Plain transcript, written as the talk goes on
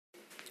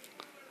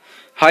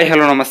Hi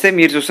hello నమస్తే,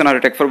 మీరు చూస్తున్నారు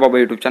tech for Baba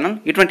YouTube channel.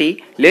 ఇటువంటి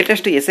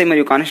లేటెస్ట్ ఎస్ఐ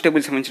మరియు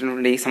కానిస్టేబుల్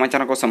సంబంధించినటువంటి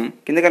సమాచారం కోసం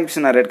కింద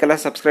కనిపిస్తున్న రెడ్ కలర్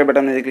సబ్స్క్రైబ్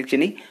బటన్ మీద క్లిక్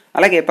చేయండి.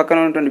 అలాగే పక్కన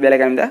ఉన్నటువంటి బెల్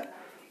ఐకాన్ మీద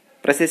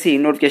ప్రెస్ చేసి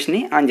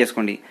నోటిఫికేషన్ని ఆన్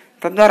చేసుకోండి.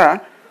 తద్వారా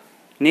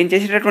నేను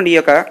చేసేటటువంటి ఈ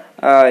యొక్క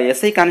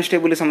ఎస్ఐ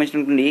కానిస్టేబుల్కి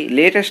సంబంధించినటువంటి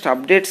లేటెస్ట్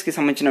అప్డేట్స్కి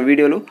సంబంధించిన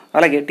వీడియోలు,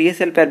 అలాగే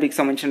tslprbకి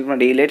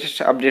సంబంధించినటువంటి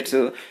లేటెస్ట్ అప్డేట్స్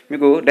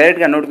మీకు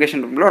డైరెక్ట్గా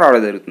నోటిఫికేషన్ రూపంలో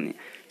రావడం జరుగుతుంది.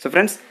 సో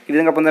ఫ్రెండ్స్, ఈ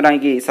విధంగా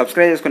పొందడానికి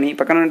సబ్స్క్రైబ్ చేసుకొని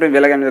పక్కన ఉన్నటువంటి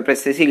బెల్ ఐకాన్ మీద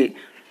ప్రెస్ చేసి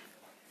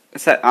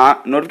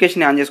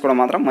నోటిఫికేషన్ ఆన్ చేసుకోవడం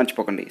మాత్రం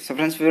మర్చిపోకండి. సో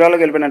ఫ్రెండ్స్,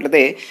 వివరాల్లోకి వెళ్ళిపోయినట్లయితే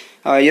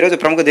ఈరోజు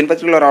ప్రముఖ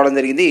దినపత్రికలో రావడం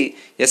జరిగింది.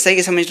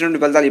 ఎస్ఐకి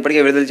సంబంధించినటువంటి ఫలితాలు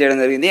ఇప్పటికే విడుదల చేయడం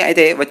జరిగింది.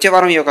 అయితే వచ్చే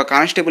వారం ఈ యొక్క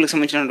కానిస్టేబుల్కి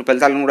సంబంధించినటువంటి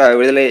ఫలితాలను కూడా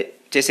విడుదల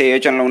చేసే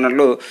యోచనలో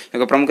ఉన్నట్లు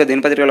ఒక ప్రముఖ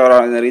దినపత్రికలో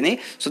రావడం జరిగింది.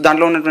 సో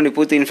దాంట్లో ఉన్నటువంటి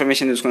పూర్తి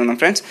ఇన్ఫర్మేషన్ చూసుకుందాం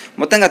ఫ్రెండ్స్.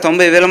 మొత్తంగా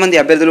 90,000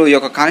 మంది అభ్యర్థులు ఈ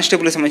యొక్క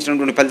కానిస్టేబుల్కి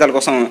సంబంధించినటువంటి ఫలితాల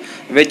కోసం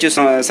వేచి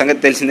చూసిన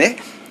సంగతి తెలిసిందే.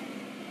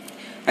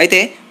 అయితే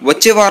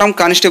వచ్చే వారం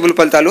కానిస్టేబుల్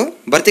ఫలితాలు,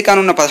 భర్తీ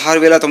కానున్న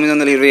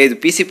 16,925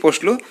 పీసీ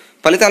పోస్టులు,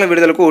 ఫలితాల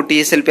విడుదలకు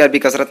tslprb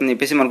కసరత్ అని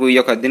చెప్పేసి మనకు ఈ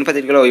యొక్క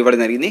దినపత్రికలో ఇవ్వడం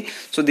జరిగింది.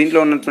 సో దీంట్లో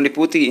ఉన్నటువంటి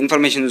పూర్తి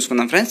ఇన్ఫర్మేషన్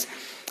చూసుకుందాం ఫ్రెండ్స్.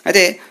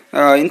 అయితే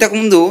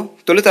ఇంతకుముందు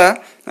తొలుత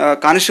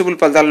కానిస్టేబుల్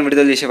ఫలితాలను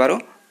విడుదల చేసేవారు,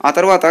 ఆ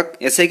తర్వాత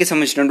ఎస్ఐకి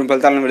సంబంధించినటువంటి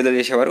ఫలితాలను విడుదల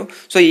చేసేవారు.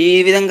 సో ఈ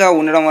విధంగా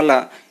ఉండడం వల్ల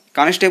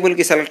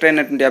కానిస్టేబుల్కి సెలెక్ట్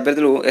అయినటువంటి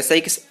అభ్యర్థులు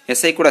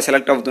ఎస్ఐ కూడా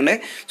సెలెక్ట్ అవుతుండే.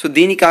 సో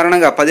దీని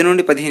కారణంగా 10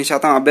 నుండి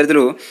 15%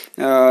 అభ్యర్థులు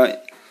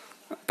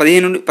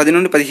 10 నుండి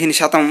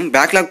 15%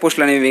 బ్యాక్లాగ్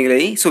పోస్టులు అనేవి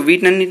మిగిలాయి. సో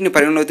వీటినన్నింటిని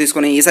పరిగణలోకి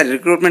తీసుకొని ఈసారి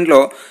రిక్రూట్మెంట్లో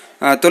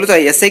తొలుత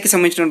ఎస్ఐకి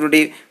సంబంధించినటువంటి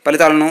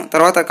ఫలితాలను,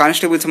 తర్వాత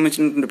కానిస్టేబుల్కి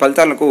సంబంధించినటువంటి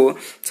ఫలితాలకు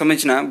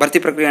సంబంధించిన భర్తీ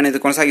ప్రక్రియ అనేది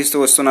కొనసాగిస్తూ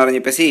వస్తున్నారని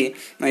చెప్పేసి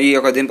ఈ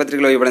యొక్క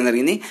దినపత్రికలో ఇవ్వడం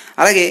జరిగింది.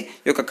 అలాగే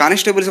ఈ యొక్క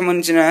కానిస్టేబుల్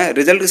సంబంధించిన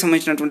రిజల్ట్కి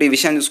సంబంధించినటువంటి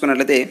విషయాన్ని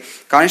చూసుకున్నట్లయితే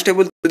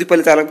కానిస్టేబుల్ తుది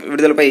ఫలితాల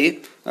విడుదలపై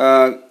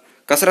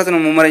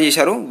కసరత్తును ముమ్మరం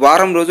చేశారు.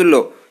 వారం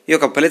రోజుల్లో ఈ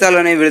యొక్క ఫలితాలు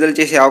అనేవి విడుదల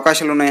చేసే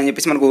అవకాశాలు ఉన్నాయని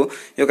చెప్పేసి మనకు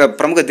ఈ యొక్క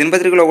ప్రముఖ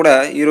దినపత్రికలో కూడా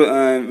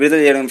విడుదల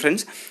చేయడం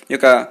ఫ్రెండ్స్. ఈ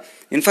యొక్క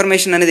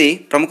ఇన్ఫర్మేషన్ అనేది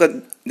ప్రముఖ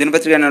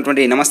దినపత్రిక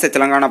అయినటువంటి నమస్తే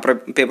తెలంగాణ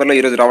పేపర్లో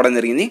ఈరోజు రావడం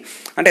జరిగింది.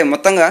 అంటే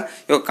మొత్తంగా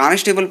ఈ యొక్క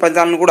కానిస్టేబుల్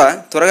ఫలితాలను కూడా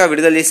త్వరగా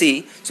విడుదల చేసి,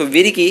 సో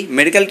వీరికి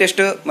మెడికల్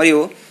టెస్ట్ మరియు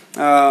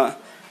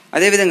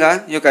అదేవిధంగా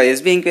ఈ యొక్క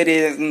ఎస్బీ ఎంక్వైరీ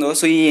ఉందో,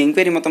 సో ఈ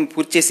ఎంక్వైరీ మొత్తం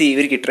పూర్తి చేసి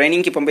వీరికి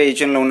ట్రైనింగ్కి పంపే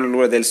యోచనలో ఉన్నట్లు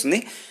కూడా తెలుస్తుంది.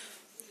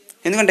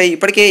 ఎందుకంటే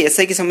ఇప్పటికే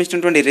ఎస్ఐకి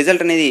సంబంధించినటువంటి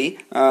రిజల్ట్ అనేది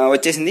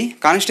వచ్చేసింది.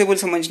 కానిస్టేబుల్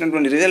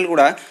సంబంధించినటువంటి రిజల్ట్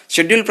కూడా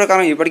షెడ్యూల్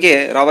ప్రకారం ఇప్పటికే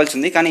రావాల్సి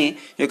ఉంది. కానీ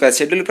ఈ యొక్క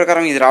షెడ్యూల్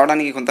ప్రకారం ఇది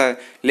రావడానికి కొంత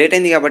లేట్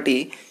అయింది. కాబట్టి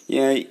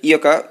ఈ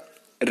యొక్క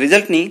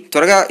రిజల్ట్ని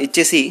త్వరగా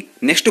ఇచ్చేసి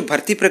నెక్స్ట్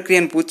భర్తీ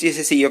ప్రక్రియను పూర్తి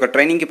చేసేసి ఈ యొక్క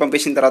ట్రైనింగ్కి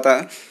పంపేసిన తర్వాత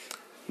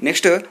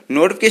నెక్స్ట్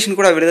నోటిఫికేషన్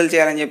కూడా విడుదల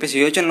చేయాలని చెప్పేసి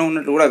యోచనలో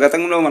ఉన్నట్టు కూడా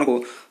గతంలో మనకు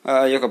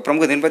ఈ యొక్క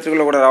ప్రముఖ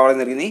దినపత్రికలో కూడా రావడం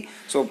జరిగింది.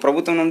 సో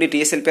ప్రభుత్వం నుండి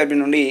tslprb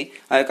నుండి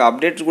ఆ యొక్క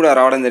అప్డేట్స్ కూడా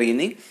రావడం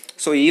జరిగింది.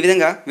 సో ఈ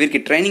విధంగా వీరికి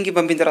ట్రైనింగ్కి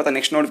పంపిన తర్వాత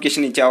నెక్స్ట్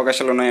నోటిఫికేషన్ ఇచ్చే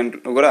అవకాశాలు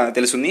ఉన్నాయంటూ కూడా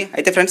తెలుస్తుంది.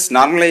 అయితే ఫ్రెండ్స్,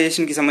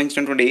 నార్మలైజేషన్కి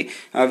సంబంధించినటువంటి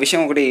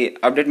విషయం ఒకటి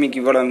అప్డేట్ మీకు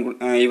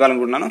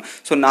ఇవ్వాలనుకుంటున్నాను.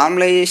 సో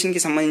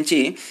నార్మలైజేషన్కి సంబంధించి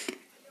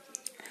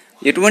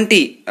ఎటువంటి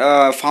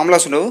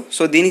ఫార్ములాస్ ఉండవు.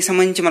 సో దీనికి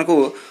సంబంధించి మనకు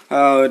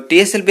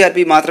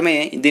tslprb మాత్రమే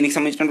దీనికి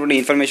సంబంధించినటువంటి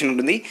ఇన్ఫర్మేషన్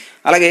ఉంటుంది.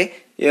 అలాగే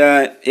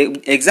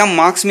ఎగ్జామ్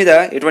మార్క్స్ మీద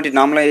ఎటువంటి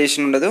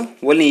నార్మలైజేషన్ ఉండదు.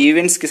 ఓన్లీ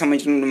ఈవెంట్స్కి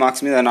సంబంధించిన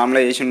మార్క్స్ మీద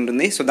నార్మలైజేషన్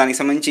ఉంటుంది. సో దానికి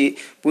సంబంధించి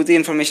పూర్తి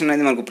ఇన్ఫర్మేషన్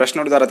అనేది మనకు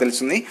ప్రశ్న ద్వారా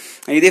తెలుస్తుంది.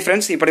 ఇదే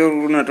ఫ్రెండ్స్ ఇప్పటి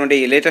ఉన్నటువంటి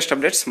లేటెస్ట్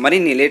అప్డేట్స్.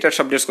 మరిన్ని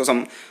లేటెస్ట్ అప్డేట్స్ కోసం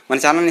మన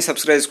ఛానల్ని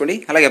సబ్స్క్రైబ్ చేసుకోండి.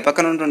 అలాగే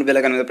పక్కన ఉన్నటువంటి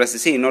బెల్ ఐకాన్ మీద ప్రెస్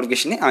చేసి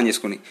నోటిఫికేషన్ని ఆన్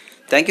చేసుకోండి.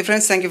 Thank you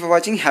friends, thank you for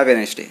watching. Have a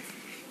nice day.